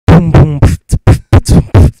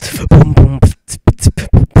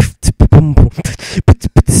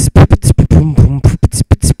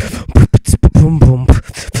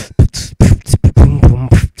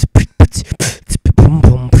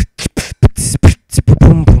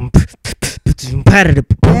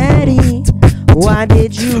Daddy, why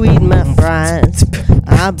did you eat my fries?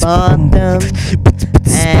 I bought them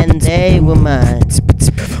and they were mine,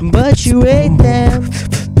 but you ate them.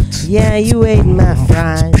 Yeah, you ate my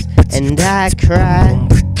fries and I cried,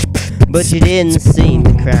 but you didn't seem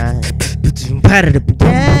to cry.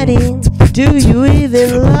 Daddy, do you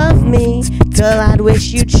even love me? Till I'd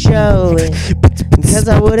wish you'd show it, cause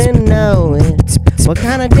I wouldn't know it. What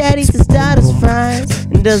kind of daddy says daughter's fries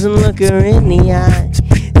and doesn't look her in the eye?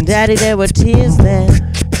 Daddy, there were tears there.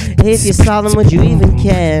 If you saw them, would you even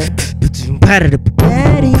care?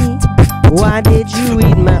 Daddy, why did you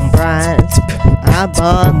eat my fries? I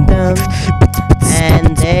bought them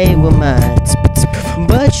and they were mine,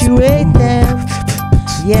 but you ate them.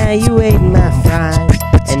 Yeah, you ate my fries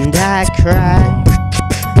and I cried,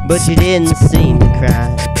 but you didn't seem to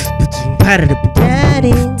cry.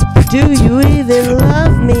 Daddy, do you even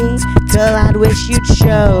love me? Till I'd wish you'd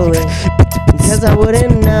show it, cause I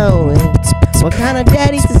wouldn't know it. What kind of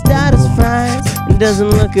daddy says daughter's fries and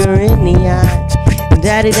doesn't look her in the eye?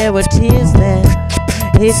 Daddy, there were tears there.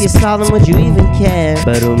 If you saw them, would you even care?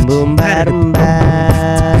 Ba-dum boom ba-dum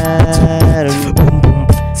ba-dum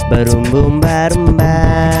ba-dum boom ba-dum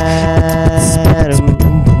ba-dum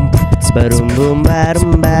ba-dum boom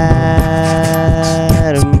ba-dum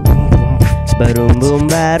ba-dum ba-dum boom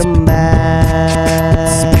ba-dum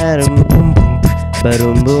ba-dum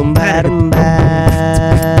ba-dum boom ba-dum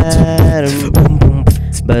ba-dum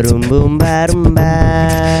ba-dum boom ba-dum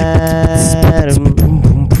ba-dum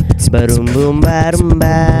ba-dum boom ba-dum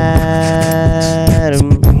ba-dum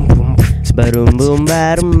ba-dum boom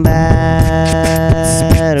ba-dum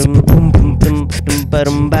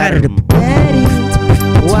ba-dum ba-dum. Daddy,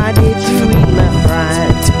 why did you eat my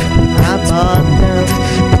fries? I bought them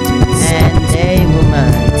and they were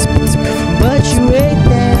mine, but you ate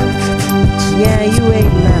them. Yeah, you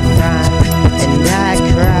ate my fries and I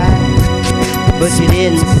cried, but you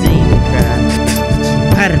didn't seem to cry.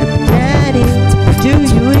 Daddy, do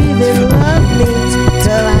you even love me?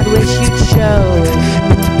 Till I'd wish you'd show it,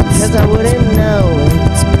 cause I wouldn't know it.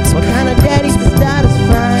 What kind of daddy says daughter's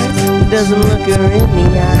fries doesn't look her in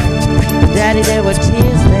the eye? Daddy, there were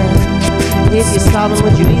tears there. If you saw them,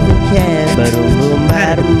 would you even care? Ba-dum boom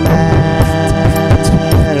ba-dum ba-dum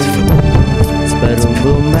ba-dum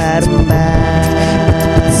boom ba-dum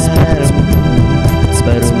ba-dum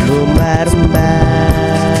ba-dum boom ba-dum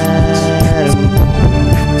ba-dum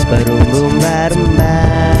ba-dum boom ba-dum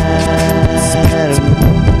ba-dum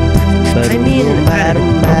ba-dum boom ba-dum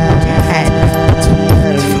ba-dum.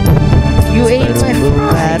 You ate my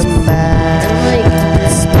fries and like I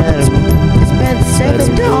spent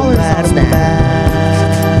 $7 on that,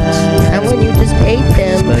 and when you just ate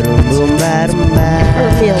them, it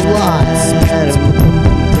hurt me a lot.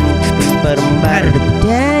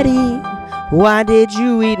 Daddy, why did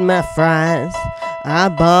you eat my fries? I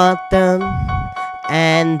bought them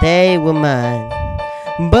and they were mine,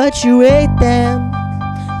 but you ate them.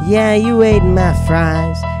 Yeah, you ate my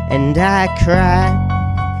fries and I cried,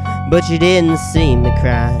 but you didn't seem to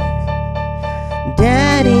cry.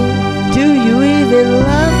 Daddy, do you even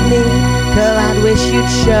love me? Till I'd wish you'd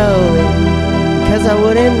show it, cause I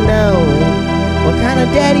wouldn't know it. What kind of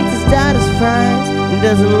daddy says daughter's fries and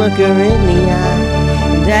doesn't look her in the eye?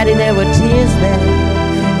 Daddy, there were tears there.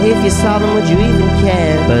 If you saw them, would you even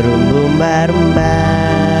care? Ba-dum boom ba-dum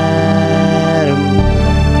ba-dum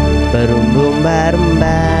ba-dum boom ba-dum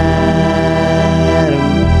ba-dum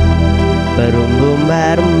ba-dum boom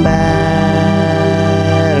ba-dum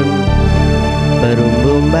ba-dum ba-dum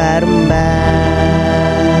boom ba-dum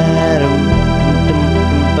ba-dum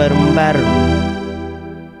ba-dum ba-dum.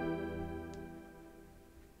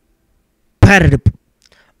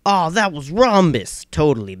 Oh, that was Rhombus.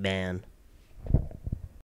 Totally, man.